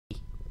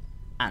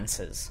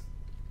answers.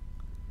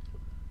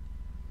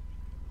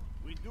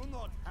 We do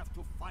not have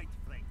to fight,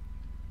 Frank.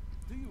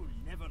 Do you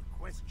never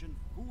question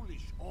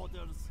foolish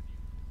orders?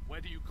 Why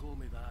do you call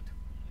me that?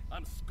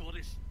 I'm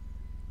Scottish.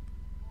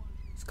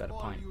 He's got a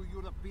All point. you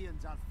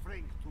Europeans are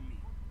Frank to me.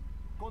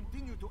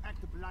 Continue to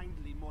act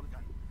blindly,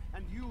 Morgan,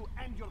 and you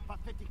and your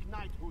pathetic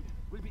knighthood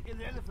will be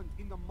irrelevant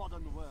in the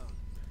modern world.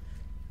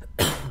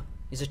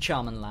 He's a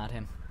charming lad,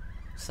 him.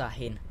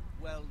 Sahin.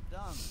 Well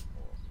done,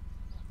 Paul.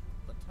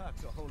 The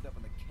Turks are holed up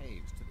in the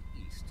caves to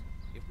the east.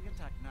 If we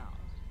attack now,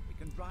 we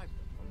can drive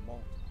them from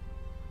Malta.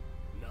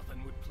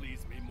 Nothing would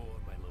please me more,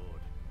 my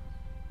lord.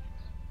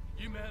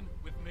 You men,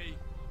 with me,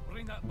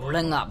 bring that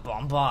Bring that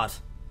bombard.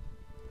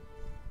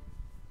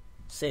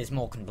 Says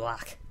Morgan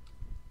Black.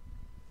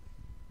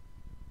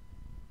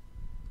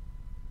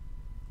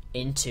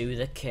 Into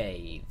the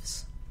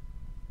caves.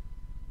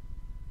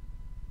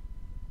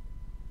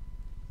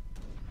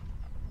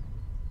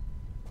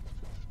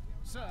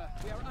 Sir,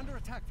 we are under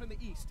attack from the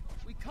east.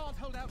 We can't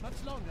hold out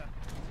much longer.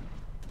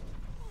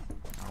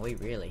 Are we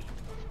really?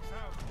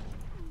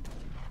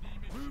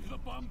 Move the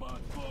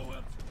bombard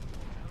forward!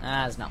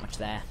 Ah, there's not much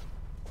there.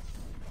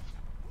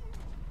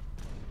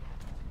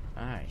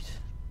 Alright.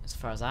 As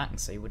far as I can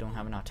see, we don't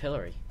have an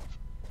artillery.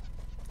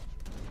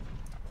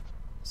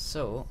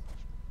 So,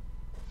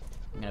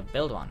 I'm gonna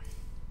build one.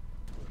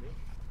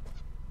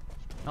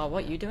 Oh,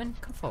 what you doing?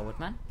 Come forward,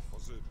 man.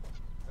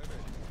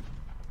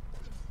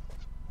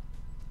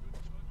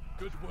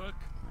 Good work.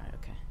 Right,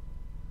 okay.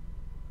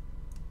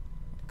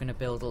 I'm gonna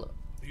build a...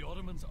 The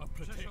Ottomans are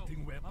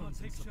protecting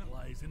weapons and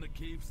supplies in the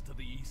caves to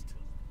the east.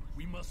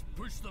 We must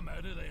push them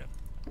out of there.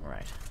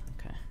 Right,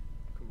 okay.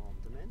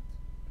 Commandment?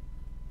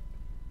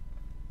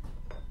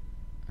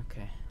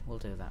 Okay, we'll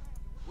do that.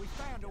 We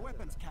found a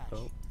weapons cache.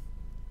 Oh.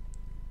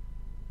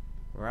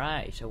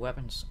 Right, a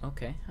weapons...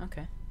 Okay,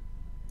 okay.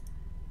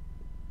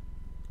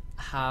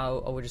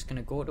 How... Are we just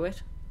gonna go to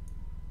it?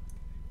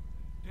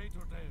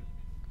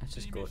 Let's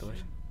just go to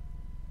it.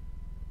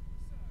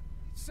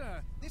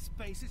 Sir, this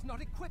base is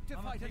not equipped to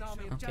fight an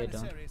army of Okay,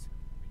 done. janissaries.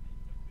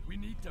 We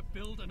need to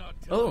build an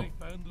artillery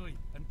foundry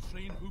and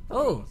train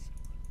hoopers.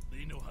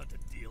 They know how to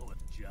deal with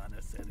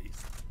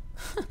janissaries.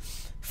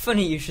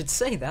 Funny you should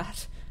say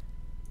that.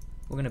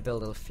 We're gonna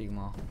build a few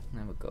more.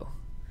 There we go.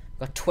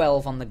 Got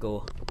 12 on the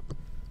go.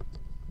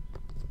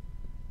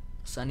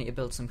 So I need to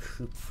build some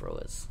hoop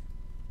throwers.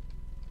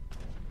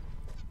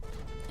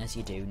 As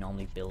you do,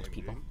 normally build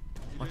people.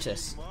 Watch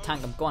this.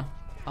 Tank them. Go on.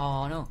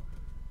 Oh no.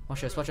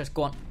 Watch this. Watch this.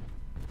 Go on.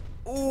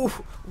 Ooh.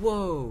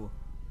 Whoa.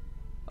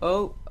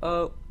 Oh.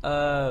 Oh.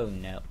 Oh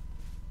no.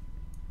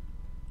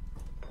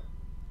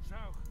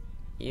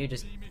 You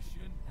just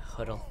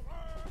huddle.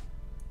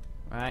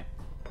 Right.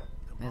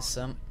 There's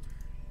some.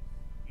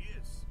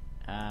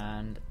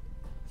 And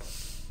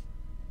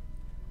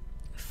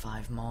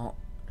 5 more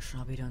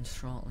shall be done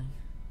shortly.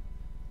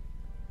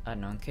 I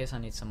don't know, in case I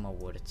need some more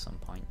wood at some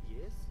point.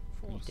 Yes,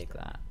 You dig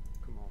that.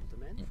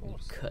 Commandment. You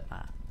cut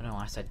that. I don't know,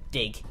 I said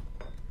dig.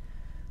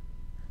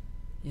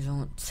 You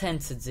don't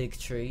tend to dig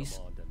trees.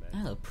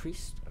 Hello,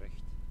 priest.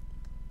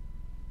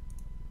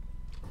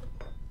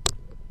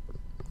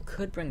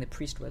 Could bring the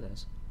priest with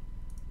us.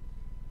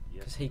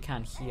 Because he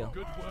can heal.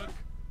 Good work.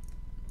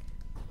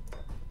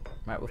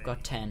 Right, we've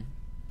got 10.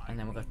 And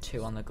then we've got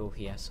 2 on the go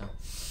here, so...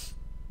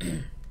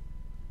 Should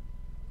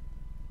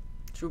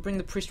we bring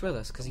the priest with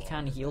us? Because he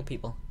can heal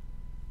people.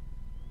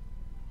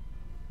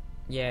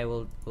 Yeah,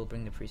 we'll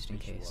bring the priest in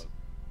case.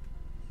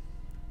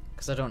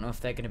 Because I don't know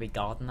if they're going to be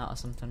guarding that or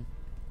something.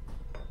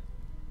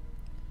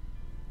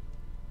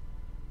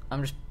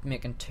 I'm just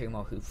making 2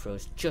 more hoop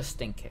throws,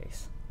 just in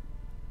case.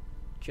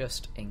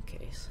 Just in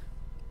case.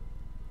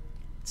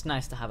 It's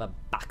nice to have a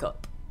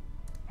backup.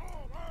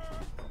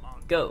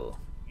 Go!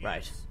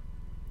 Right.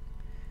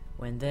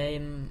 When they...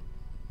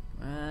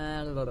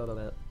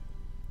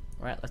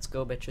 Right, let's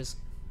go, bitches.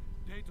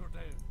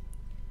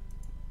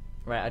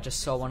 Right, I just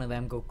saw one of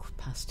them go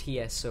past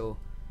here, so...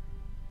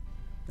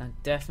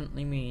 That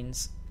definitely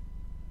means...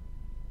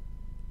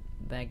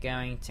 They're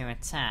going to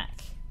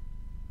attack.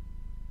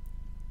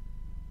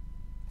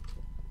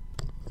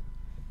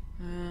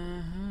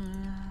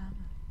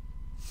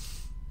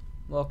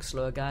 Walk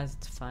slower, guys,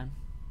 it's fine.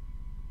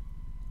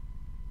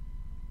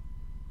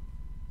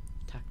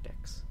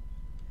 Tactics.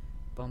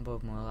 Bomb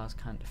allows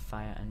counter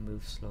fire and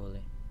move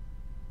slowly.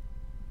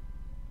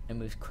 It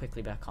moves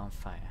quickly back on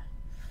fire.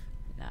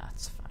 Nah,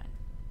 it's fine.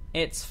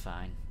 It's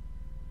fine.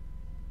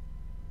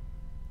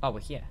 Oh, we're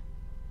here.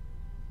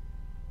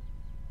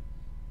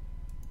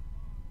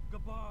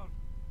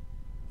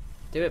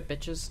 Do it,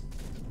 bitches.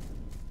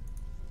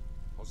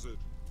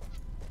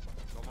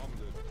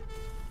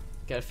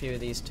 Get a few of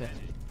these too.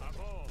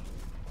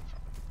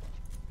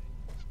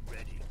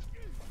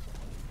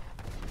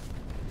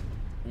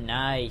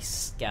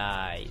 Nice,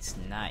 guys.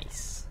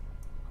 Nice.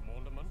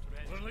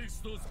 Release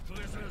those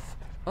prisoners.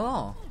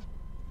 Oh.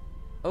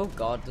 Oh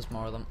god, there's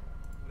more of them.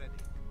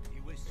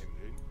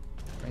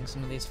 Bring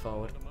some of these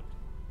forward.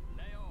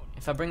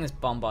 If I bring this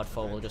bombard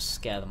forward, we'll just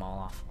scare them all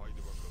off.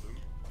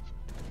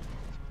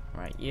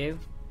 Right, you.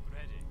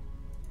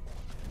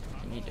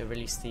 Need to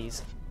release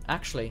these.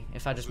 Actually,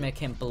 if I just make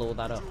him blow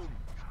that up.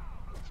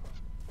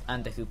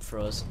 And the hoop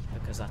throws,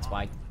 because that's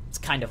why. It's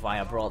kind of why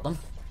I brought them.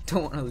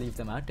 Don't want to leave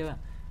them out, do I?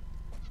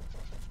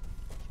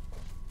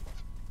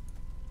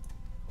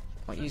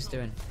 What are you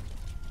doing?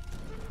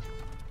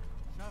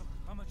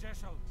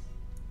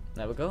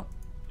 There we go.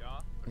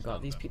 We've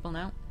got these people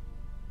now.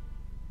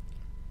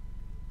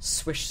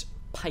 Swiss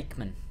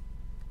pikemen.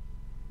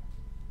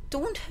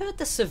 Don't hurt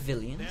the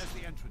civilians. There's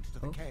the entrance to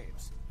the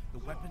caves. The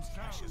weapons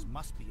caches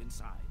must be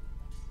inside.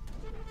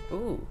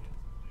 Ooh.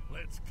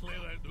 Let's clear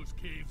out those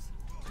caves.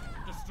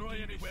 Destroy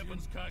any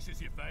weapons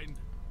caches you find.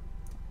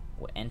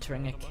 We're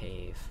entering a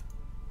cave.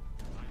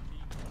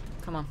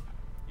 Come on.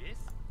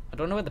 I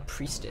don't know where the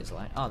priest is.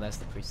 Like, oh, there's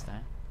the priest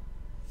there.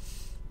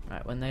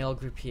 Right, when they all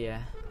group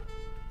here,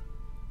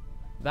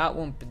 that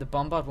won't. The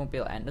bombard won't be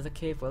able to enter the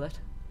cave, will it?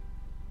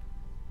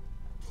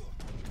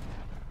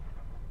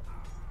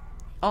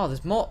 Oh,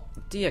 there's more.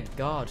 Dear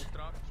God.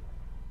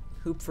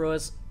 Hoop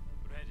throwers.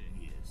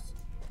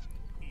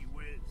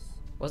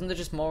 Wasn't there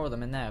just more of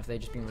them in there? Have they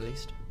just been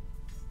released?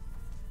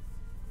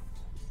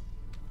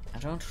 I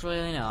don't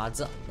really know.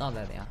 Oh,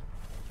 there they are.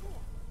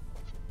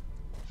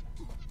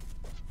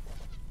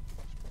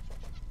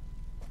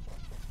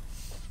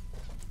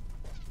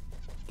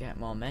 Get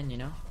more men, you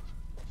know.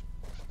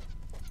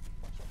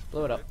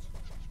 Blow it up.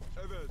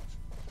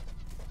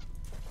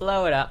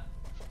 Blow it up.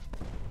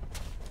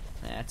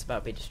 Yeah, it's about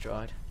to be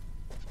destroyed.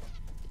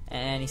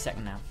 Any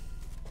second now.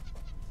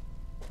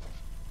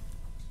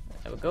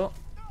 There we go.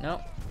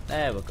 No.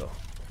 There we go.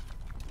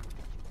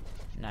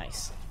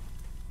 Nice.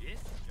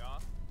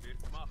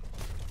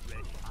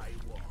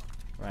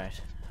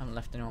 Right. Haven't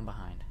left anyone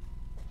behind.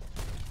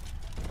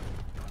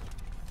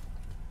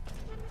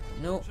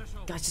 No.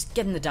 Guys, just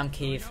get in the damn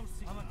cave.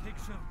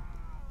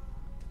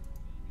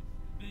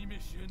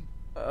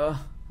 Oh,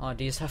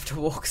 do you just have to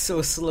walk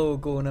so slow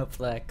going up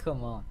there?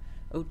 Come on.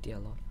 Oh dear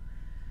Lord.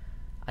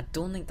 I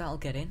don't think that'll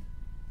get in.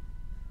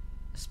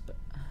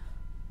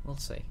 We'll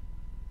see.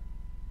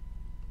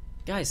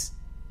 Guys,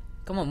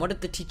 come on, what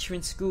did the teacher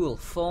in school?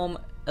 Form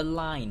a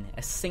line,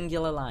 a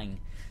singular line.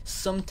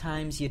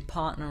 Sometimes you'd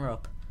partner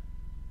up.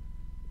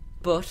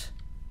 But,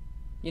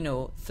 you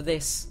know, for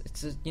this,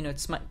 it's a, you know,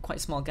 it's quite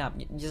a small gap.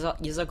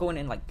 You're going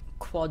in like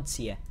quads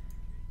here.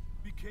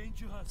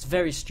 It's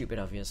very stupid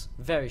of yous.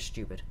 Very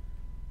stupid.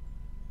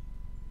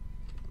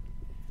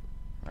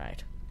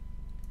 Right.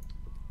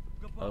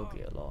 Oh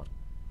dear Lord.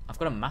 I've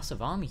got a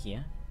massive army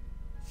here.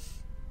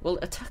 Well,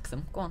 attack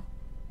them. Go on.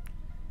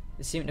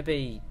 They seem to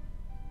be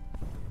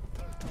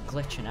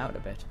glitching out a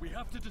bit. We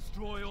have to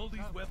destroy all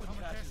these weapon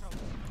caches.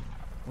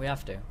 We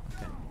have to.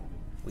 Okay.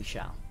 We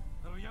shall.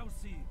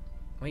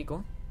 Where you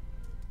going?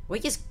 Where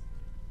you?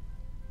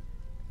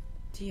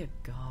 Dear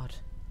God.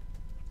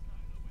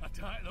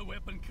 Attack the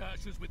weapon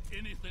caches with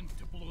anything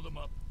to blow them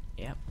up.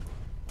 Yep.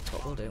 That's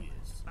what we'll do.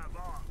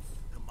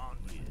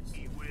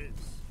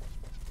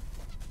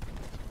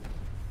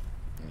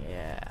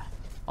 Yeah.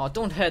 Oh,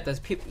 don't hurt those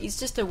people. He's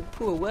just a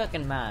poor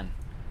working man.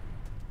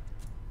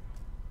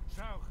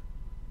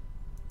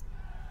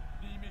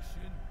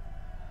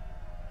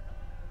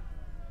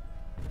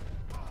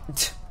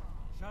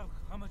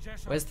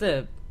 Where's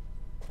the...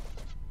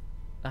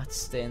 That's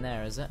staying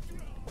there, is it?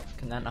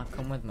 Can that not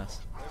come with us?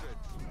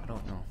 I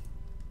don't know.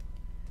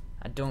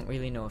 I don't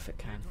really know if it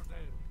can.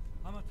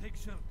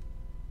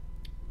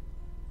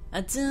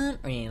 I don't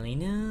really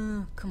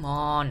know. Come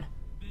on.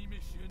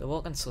 They're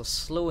walking so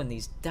slow in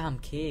these damn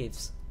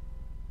caves.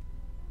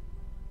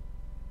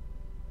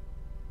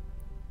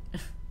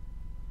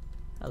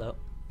 Hello.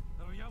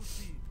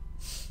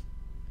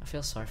 I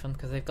feel sorry for them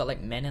because they've got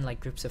like men in like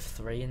groups of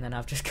 3 and then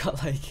I've just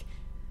got like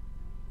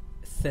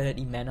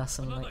 30 men or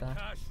something like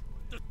that.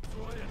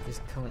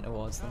 Just coming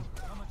towards them.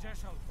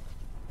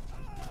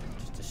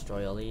 Just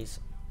destroy all these.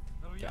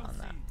 Get on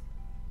that.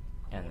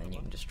 And then you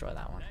can destroy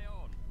that one.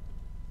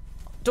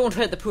 Don't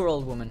hurt the poor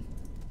old woman.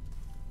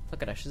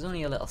 Look at her, she's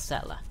only a little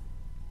settler.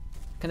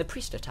 Can the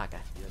priest attack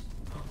her? Yes.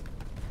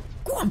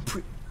 Go on,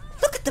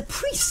 look at the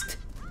priest!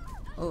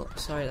 Oh,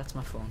 sorry, that's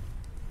my phone.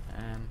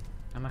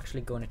 I'm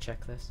actually going to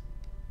check this.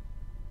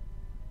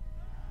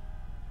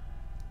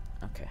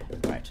 Okay,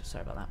 right,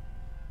 sorry about that.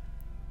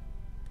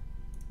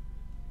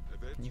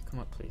 Can you come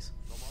up, please?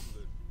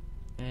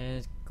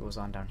 It goes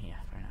on down here,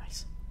 very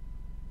nice.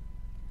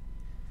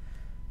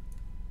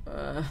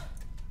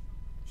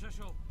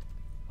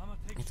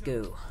 Let's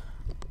go.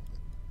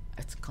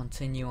 Let's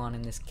continue on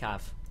in this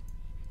cave.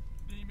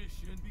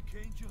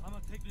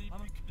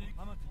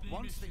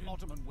 Once the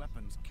Ottoman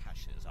weapons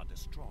caches are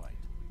destroyed,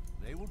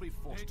 they will be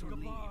forced to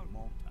leave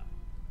Malta.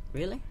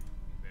 Really?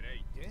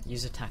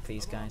 Use attack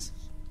these guys.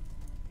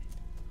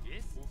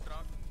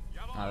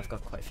 Oh, they've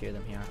got quite a few of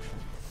them here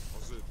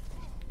actually.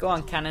 Go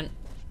on, cannon.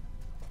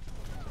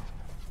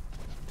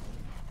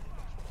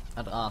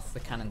 Oh, the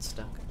cannon's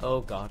stuck.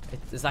 Oh god,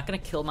 is that going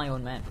to kill my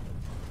own men?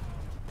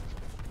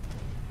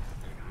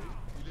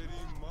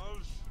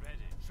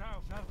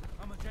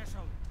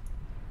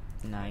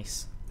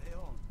 Nice.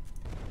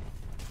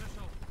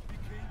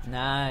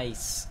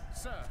 Nice.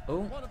 Sir, Oh.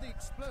 one of the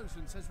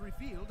explosions has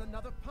revealed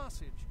another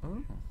passage.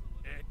 Ooh.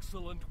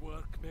 Excellent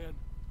work, men.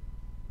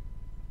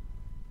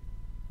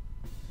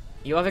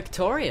 You are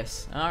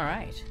victorious.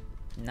 Alright.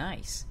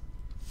 Nice.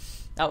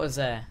 That was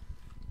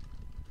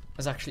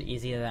actually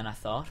easier than I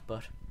thought,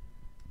 but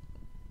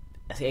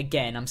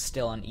again, I'm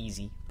still on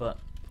easy, but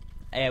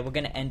we're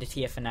gonna end it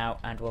here for now,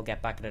 and we'll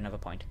get back at another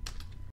point.